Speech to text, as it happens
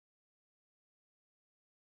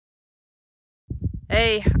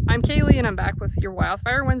Hey, I'm Kaylee and I'm back with your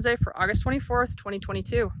Wildfire Wednesday for August 24th,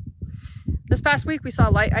 2022. This past week we saw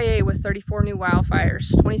light IA with 34 new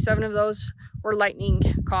wildfires. 27 of those were lightning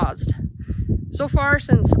caused. So far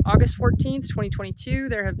since August 14th, 2022,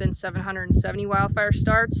 there have been 770 wildfire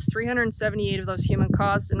starts, 378 of those human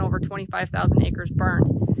caused, and over 25,000 acres burned.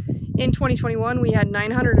 In 2021, we had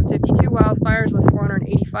 952 wildfires with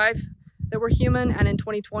 485 that were human, and in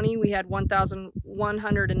 2020 we had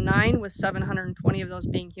 1,109 with 720 of those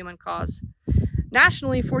being human caused.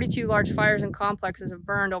 Nationally, 42 large fires and complexes have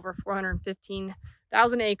burned over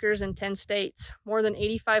 415,000 acres in 10 states. More than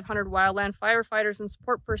 8,500 wildland firefighters and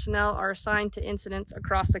support personnel are assigned to incidents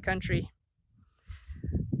across the country.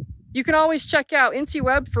 You can always check out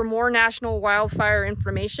INCIWeb for more national wildfire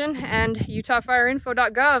information and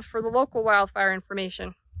utahfireinfo.gov for the local wildfire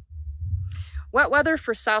information. Wet weather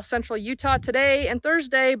for south central Utah today and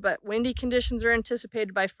Thursday, but windy conditions are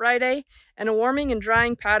anticipated by Friday, and a warming and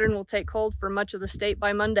drying pattern will take hold for much of the state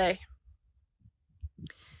by Monday.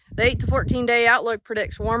 The 8 to 14 day outlook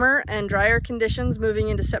predicts warmer and drier conditions moving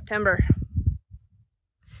into September.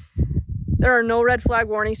 There are no red flag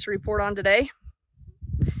warnings to report on today.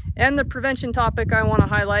 And the prevention topic I want to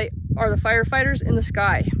highlight are the firefighters in the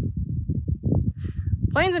sky.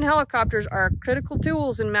 Planes and helicopters are critical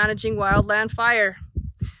tools in managing wildland fire.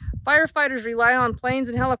 Firefighters rely on planes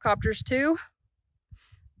and helicopters to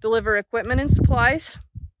deliver equipment and supplies,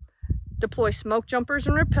 deploy smoke jumpers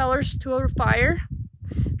and repellers to a fire,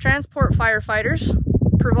 transport firefighters,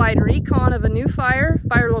 provide recon of a new fire,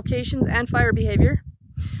 fire locations and fire behavior,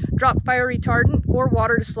 drop fire retardant or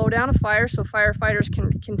water to slow down a fire so firefighters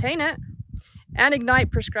can contain it, and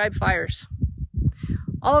ignite prescribed fires.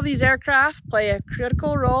 All of these aircraft play a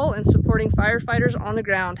critical role in supporting firefighters on the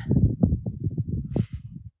ground.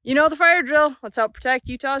 You know the fire drill. Let's help protect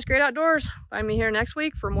Utah's great outdoors. Find me here next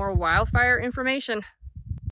week for more wildfire information.